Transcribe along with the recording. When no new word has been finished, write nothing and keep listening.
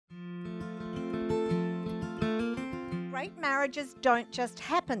Great marriages don't just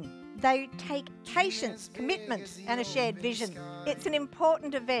happen. They take patience, commitment, and a shared vision. It's an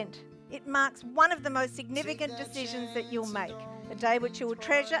important event. It marks one of the most significant decisions that you'll make, a day which you will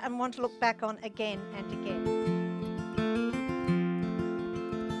treasure and want to look back on again and again.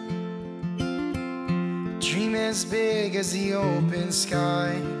 Dream as big as the open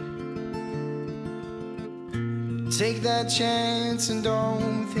sky. Take that chance and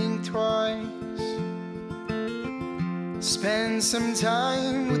don't think twice. Spend some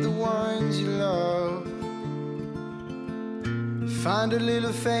time with the ones you love. Find a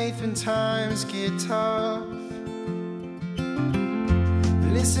little faith when times get tough.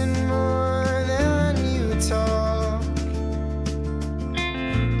 Listen more than you talk.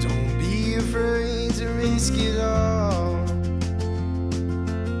 Don't be afraid to risk it all.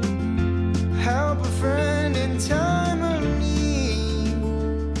 Help a friend in time of need,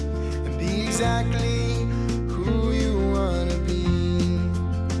 and be exactly who you wanna be.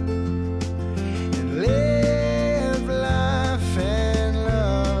 And live, laugh, and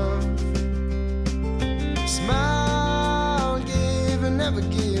love. Smile, give, and never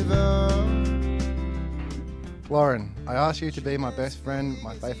give up. Lauren, I ask you to be my best friend,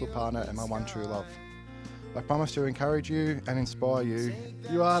 my faithful partner, and my one true love. I promise to encourage you and inspire you.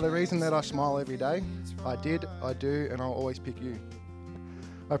 You are the reason that I smile every day. I did, I do, and I'll always pick you.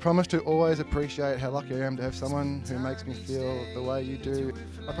 I promise to always appreciate how lucky I am to have someone who makes me feel the way you do.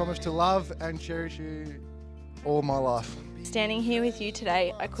 I promise to love and cherish you all my life. Standing here with you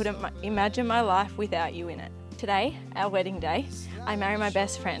today, I couldn't imagine my life without you in it. Today, our wedding day, I marry my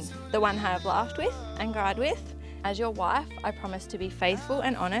best friend, the one I have laughed with and cried with. As your wife, I promise to be faithful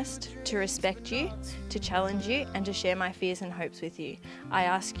and honest, to respect you, to challenge you, and to share my fears and hopes with you. I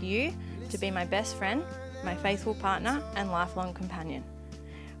ask you to be my best friend, my faithful partner, and lifelong companion.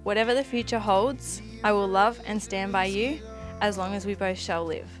 Whatever the future holds, I will love and stand by you as long as we both shall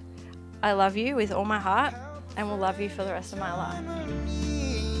live. I love you with all my heart and will love you for the rest of my life.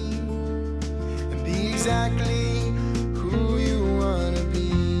 Be exactly who you wanna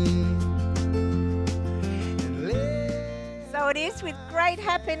be. So it is with great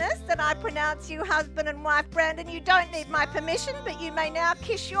happiness that I pronounce you husband and wife. Brandon, you don't need my permission, but you may now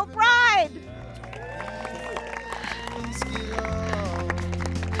kiss your bride.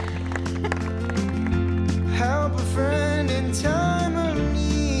 Help a friend in time of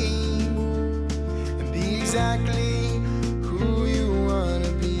need, and be exactly who you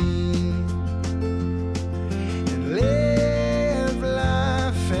wanna be. And live,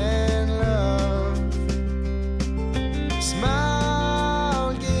 laugh, and love.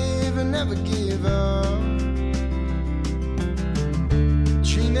 Smile, give, and never give up.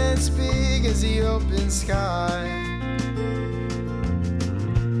 Dream as big as the open sky.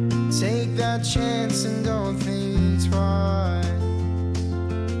 Take that chance and don't think twice.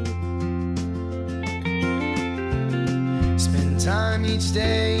 Spend time each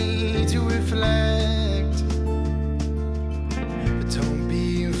day to reflect, but don't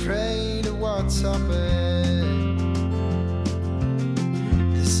be afraid of what's up ahead.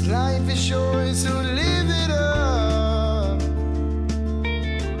 This life is short, so live it up.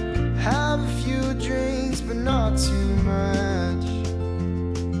 Have a few drinks, but not too much.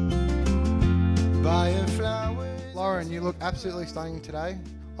 Lauren, you look absolutely stunning today.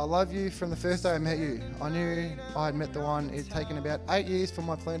 I love you from the first day I met you. I knew I had met the one. It's taken about 8 years for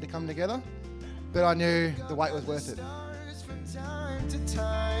my plan to come together, but I knew the wait was worth it. From time to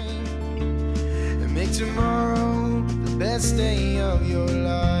time, and make tomorrow the best day of your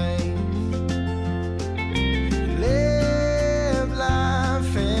life. Live,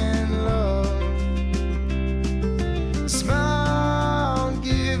 laugh, and love. Smile,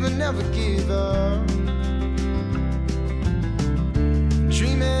 give, and never give up.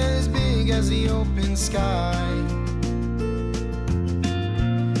 Dream as big as the open sky.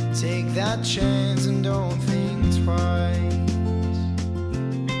 Take that chance and don't think twice.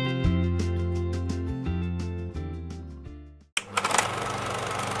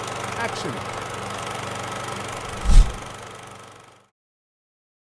 Action.